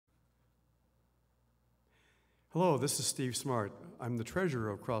Hello, this is Steve Smart. I'm the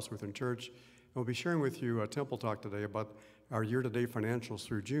treasurer of Cross Lutheran Church, and we'll be sharing with you a temple talk today about our year-to-date financials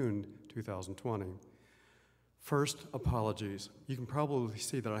through June 2020. First, apologies. You can probably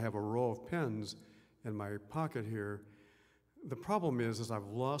see that I have a row of pens in my pocket here. The problem is I've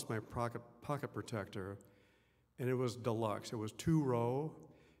lost my pocket protector, and it was deluxe. It was 2-row,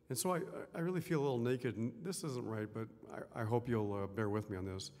 and so I really feel a little naked, and this isn't right, but I hope you'll bear with me on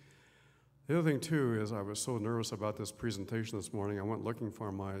this. The other thing, too, is I was so nervous about this presentation this morning, I went looking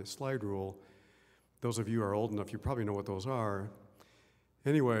for my slide rule. Those of you who are old enough, you probably know what those are.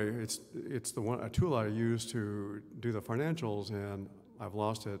 Anyway, it's a tool I use to do the financials, and I've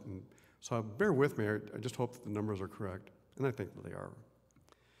lost it. And so bear with me. I just hope that the numbers are correct, and I think that they are.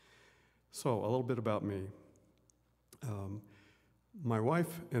 So a little bit about me. My wife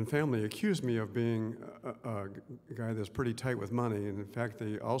and family accused me of being a guy that's pretty tight with money, and in fact,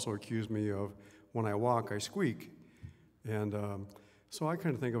 they also accused me of, when I walk, I squeak. And so I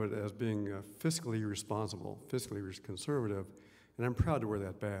kind of think of it as being fiscally responsible, fiscally conservative, and I'm proud to wear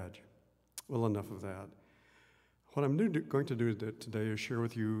that badge. Well, enough of that. What I'm going to do today is share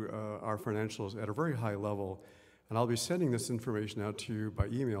with you our financials at a very high level, and I'll be sending this information out to you by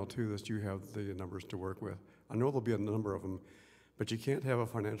email, too, that you have the numbers to work with. I know there'll be a number of them, but you can't have a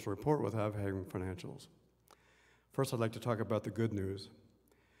financial report without having financials. First, I'd like to talk about the good news.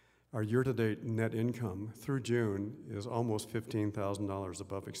 Our year-to-date net income through June is almost $15,000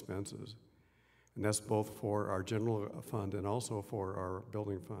 above expenses, and that's both for our general fund and also for our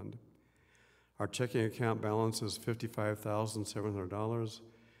building fund. Our checking account balance is $55,700.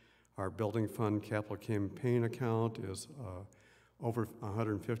 Our building fund capital campaign account is over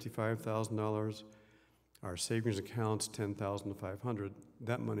 $155,000. Our savings account's $10,500.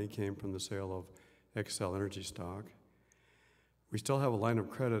 That money came from the sale of Excel Energy stock. We still have a line of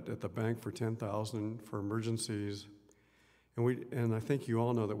credit at the bank for $10,000 for emergencies, and I think you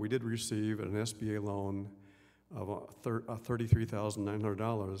all know that we did receive an SBA loan of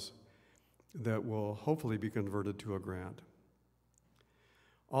 $33,900 that will hopefully be converted to a grant.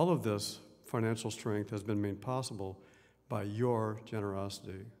 All of this financial strength has been made possible by your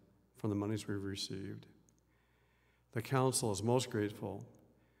generosity from the monies we've received. The council is most grateful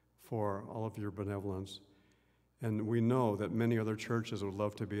for all of your benevolence, and we know that many other churches would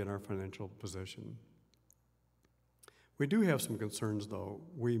love to be in our financial position. We do have some concerns, though,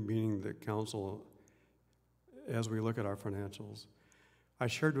 we meaning the council, as we look at our financials. I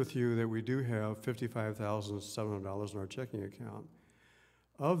shared with you that we do have $55,700 in our checking account.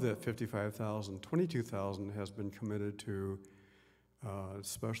 Of that $55,000, $22,000 has been committed to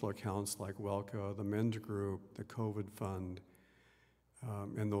special accounts like WELCA, the men's group, the COVID fund,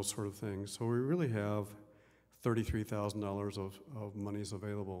 and those sort of things. So we really have $33,000 of monies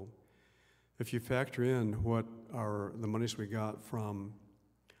available. If you factor in what the monies we got from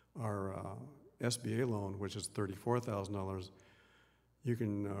our SBA loan, which is $34,000, you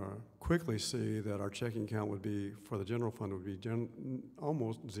can quickly see that our checking account would be, for the general fund, would be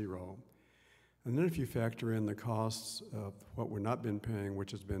almost zero. And then if you factor in the costs of what we're not been paying,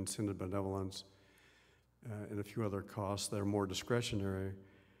 which has been synod benevolence, and a few other costs that are more discretionary,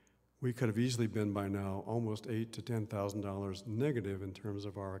 we could have easily been by now almost $8,000 to $10,000 negative in terms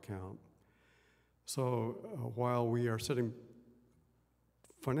of our account. So while we are sitting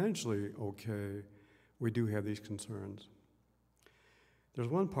financially okay, we do have these concerns. There's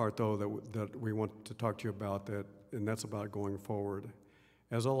one part, though, that we want to talk to you about, and that's about going forward.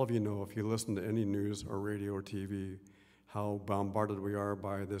 As all of you know, if you listen to any news or radio or TV, how bombarded we are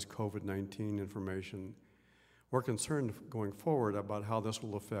by this COVID-19 information. We're concerned going forward about how this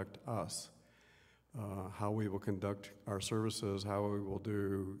will affect us, how we will conduct our services, how we will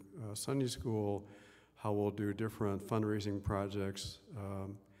do Sunday school, how we'll do different fundraising projects,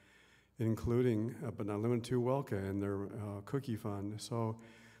 including, but not limited to, WELCA and their cookie fund. So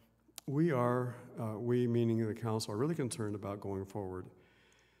we meaning the council, are really concerned about going forward.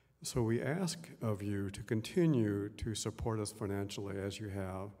 So we ask of you to continue to support us financially as you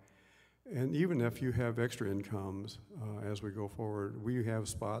have. And even if you have extra incomes as we go forward, we have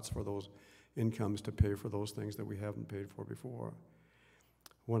spots for those incomes to pay for those things that we haven't paid for before.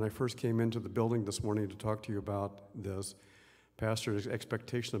 When I first came into the building this morning to talk to you about this, Pastor's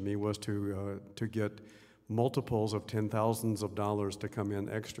expectation of me was to get multiples of $10,000s of dollars to come in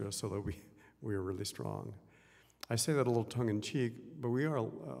extra so that we are really strong. I say that a little tongue-in-cheek, but we are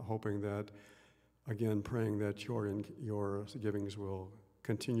hoping that, again, praying that your givings will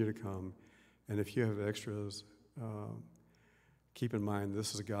continue to come. And if you have extras, keep in mind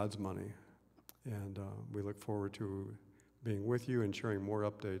this is God's money. And we look forward to being with you and sharing more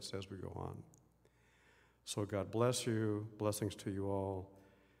updates as we go on. So God bless you. Blessings to you all.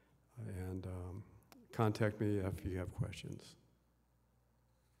 And contact me if you have questions.